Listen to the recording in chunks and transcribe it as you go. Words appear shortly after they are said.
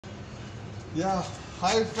Yeah,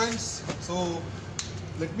 hi friends. So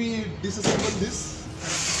let me disassemble this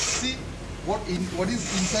and see what is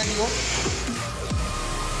inside your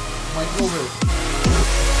microwave.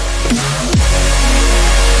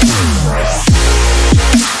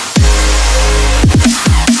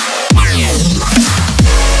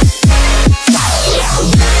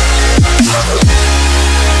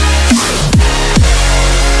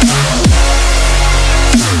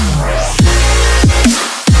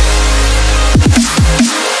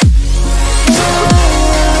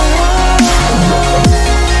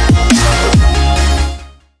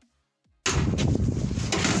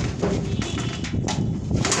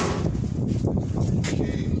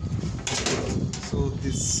 So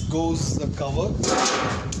this goes the cover.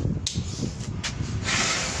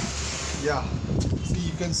 Yeah, see,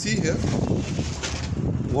 you can see here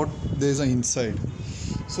what there's inside.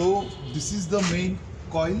 So this is the main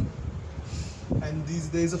coil, and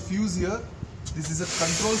there is a fuse here. This is a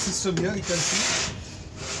control system here, you can see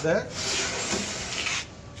there.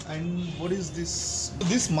 And what is this?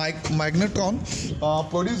 This magnetron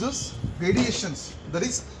produces radiations, that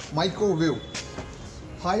is microwave,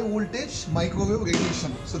 high voltage microwave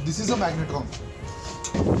radiation. So this is a magnetron.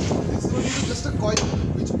 This one is just a coil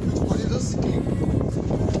which produces heat.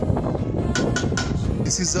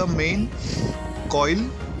 This is a main coil,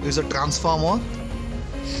 is a transformer,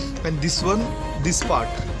 and this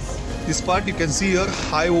part you can see here,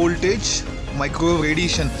 high voltage microwave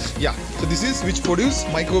radiation. Yeah, so this is which produce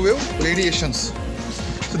microwave radiations.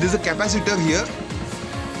 So there is a capacitor here,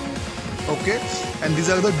 okay, and these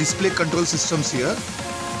are the display control systems here.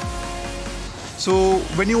 So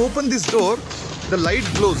when you open this door, the light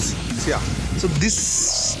glows. Yeah, so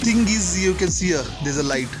this thing is, you can see here, there's a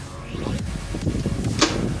light,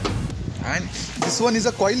 and this one is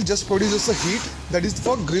a coil, just produces a heat, that is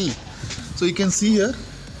for grill. So you can see here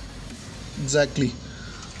exactly.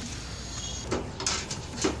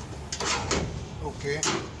 Okay,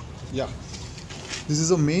 yeah, this is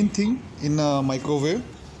the main thing in a microwave,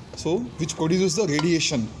 so which produces the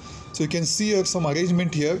radiation. So you can see here some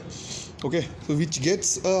arrangement here, okay, so which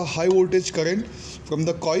gets a high voltage current from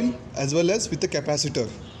the coil as well as with the capacitor,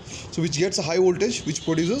 so which gets a high voltage which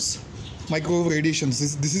produces microwave radiations.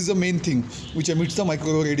 This is the main thing which emits the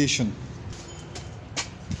microwave radiation.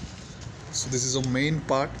 So this is a main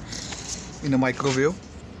part in a microwave.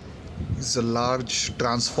 This is a large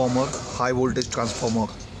transformer, high voltage transformer.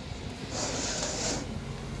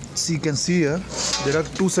 So you can see here there are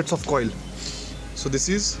two sets of coil. So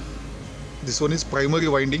this one is primary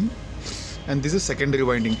winding and this is secondary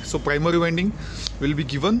winding. So primary winding will be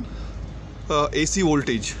given AC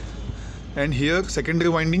voltage, and here secondary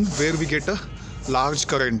winding where we get a large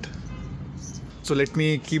current. So let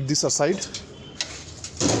me keep this aside,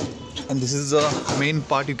 and this is the main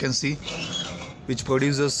part, you can see, which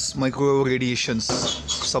produces microwave radiations.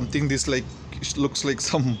 Something this like, it looks like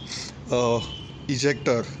some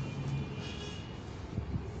ejector.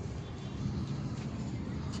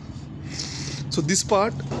 So this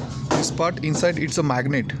part inside, it's a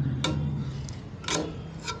magnet.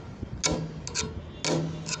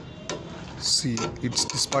 See,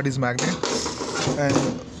 this part is magnet,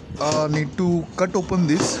 and need to cut open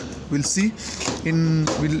this. We'll see in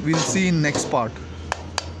next part.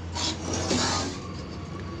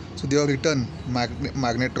 So they are written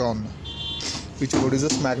magnetron, which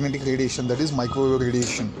produces magnetic radiation, that is microwave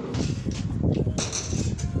radiation.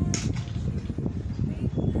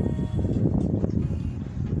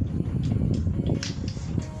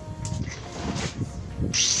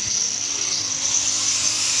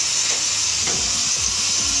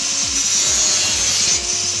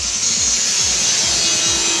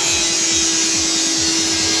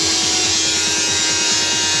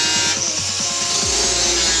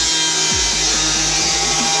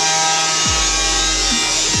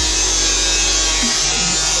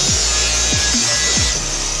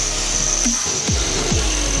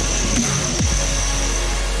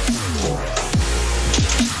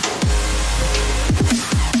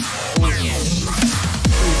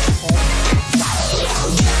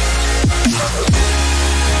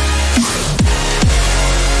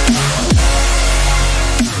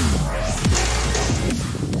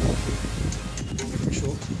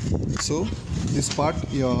 So this part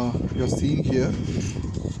you're seeing here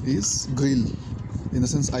is grill, in the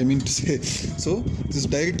sense, I mean to say. So this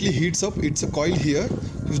directly heats up. It's a coil here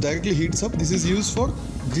which directly heats up. This is used for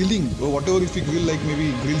grilling or whatever, if you grill like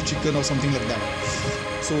maybe grilled chicken or something like that.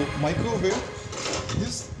 So microwave,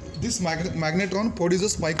 this magnetron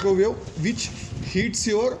produces microwave which heats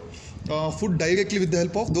your food directly with the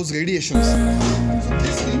help of those radiations. So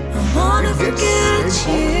this thing, it gets red hot,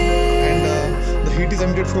 and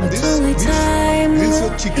 300 from this, which grills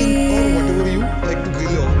your chicken or whatever you like to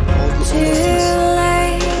grill, all those things.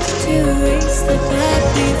 To erase the bad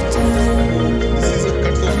we've